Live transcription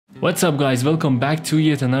What's up guys, welcome back to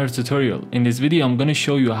yet another tutorial. In this video I'm gonna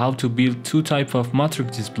show you how to build two types of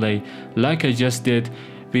matrix display like I just did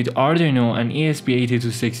with Arduino and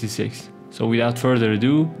ESP8266. So without further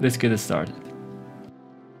ado, let's get started.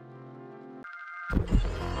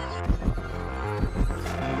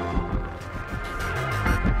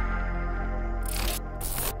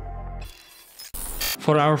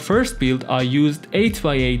 For our first build, I used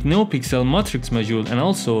 8x8 no-pixel matrix module and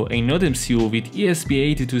also a node MCU with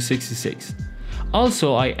ESP8266.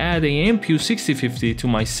 Also, I add a MPU6050 to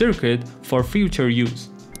my circuit for future use.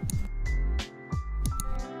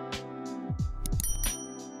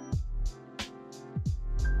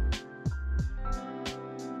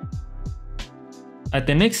 At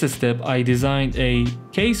the next step, I designed a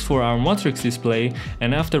case for our matrix display,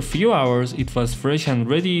 and after few hours it was fresh and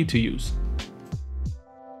ready to use.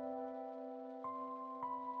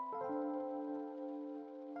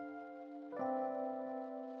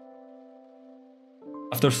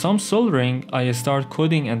 After some soldering, I start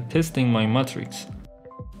coding and testing my matrix.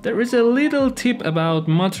 There is a little tip about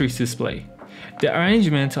matrix display. The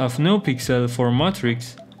arrangement of no pixel for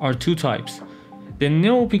matrix are two types. The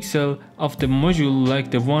no pixel of the module,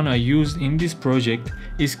 like the one I used in this project,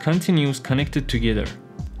 is continuous connected together.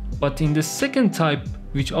 But in the second type,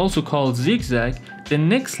 which also called zigzag, the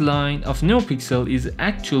next line of no pixel is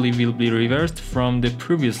actually will be reversed from the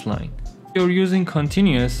previous line. If you're using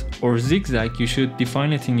continuous or zigzag, you should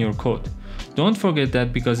define it in your code. Don't forget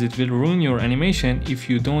that because it will ruin your animation if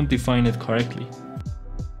you don't define it correctly.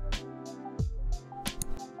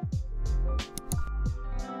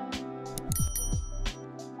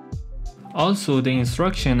 Also, the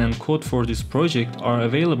instruction and code for this project are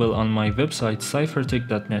available on my website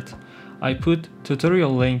CiferTech.net. I put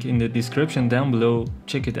tutorial link in the description down below,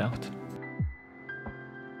 check it out.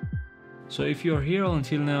 So if you are here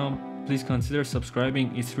until now, please consider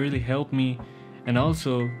subscribing, it's really helped me, and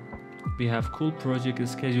also we have cool project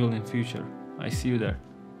scheduled in future. I see you there.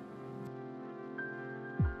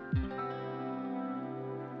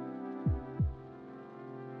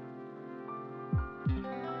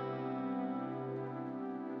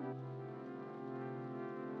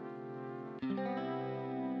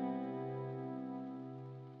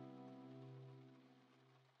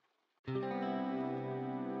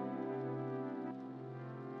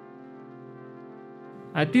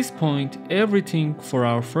 At this point, everything for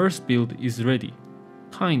our first build is ready.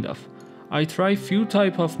 Kind of. I try few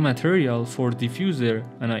type of material for diffuser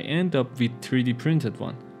and I end up with 3D printed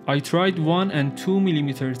one. I tried 1 and 2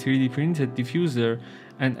 mm 3D printed diffuser,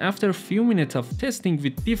 and after few minutes of testing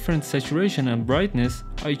with different saturation and brightness,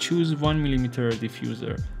 I choose 1 mm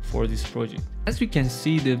diffuser for this project. As we can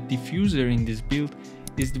see, the diffuser in this build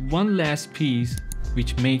is the one last piece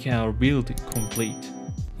which make our build complete.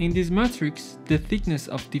 In this matrix, the thickness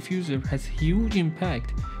of diffuser has huge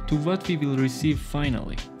impact to what we will receive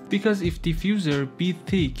finally. Because if diffuser be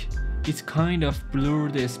thick, it's kind of blur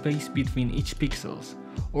the space between each pixels,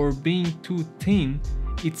 or being too thin,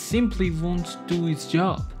 it simply won't do its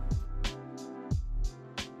job.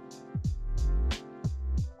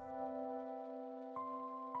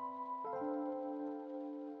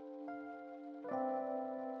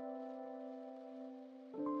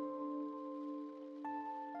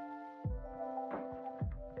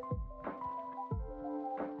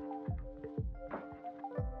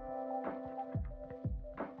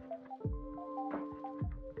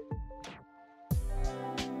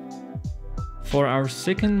 For our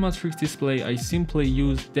second matrix display, I simply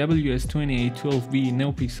used WS2812B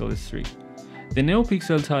NoPixel strip. The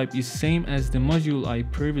NoPixel type is same as the module I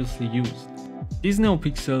previously used. These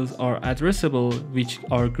NoPixels are addressable, which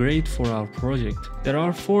are great for our project. There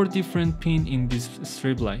are 4 different pins in these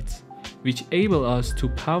strip lights, which enable us to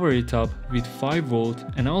power it up with 5 volt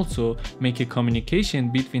and also make a communication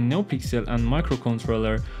between NoPixel and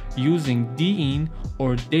microcontroller using DIN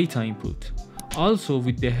or data input. Also,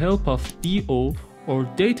 with the help of DO or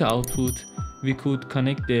data output, we could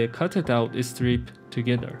connect the cutted out strip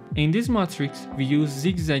together. In this matrix, we use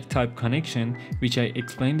zigzag type connection, which I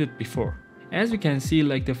explained it before. As you can see,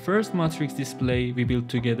 like the first matrix display we built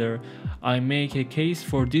together, I make a case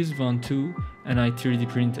for this one too, and I 3D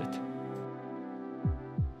print it.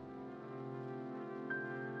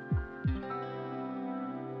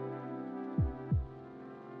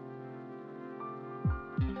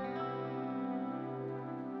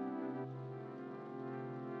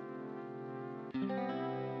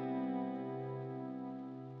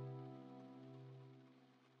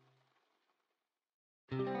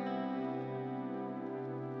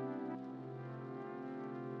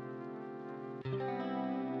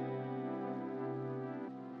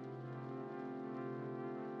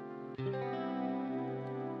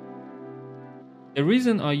 The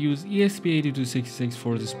reason I use ESP8266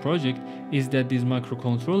 for this project is that these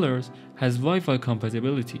microcontrollers has Wi-Fi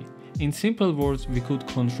compatibility. In simple words, we could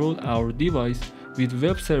control our device with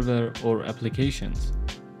web server or applications.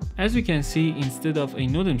 As you can see, instead of a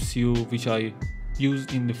Node MCU which I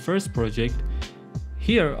used in the first project,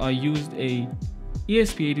 here I used a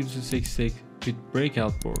ESP8266 with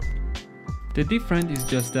breakout board. The difference is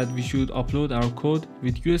just that we should upload our code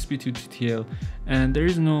with USB to TTL, and there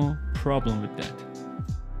is no problem with that.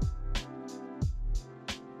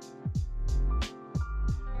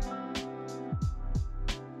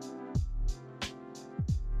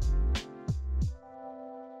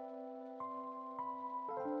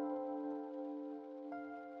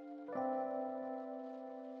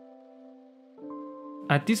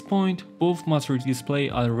 At this point, both matrix display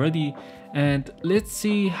are ready, and let's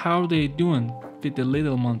see how they're doing with a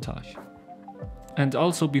little montage. And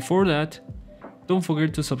also before that, don't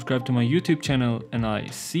forget to subscribe to my YouTube channel, and I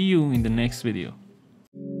see you in the next video.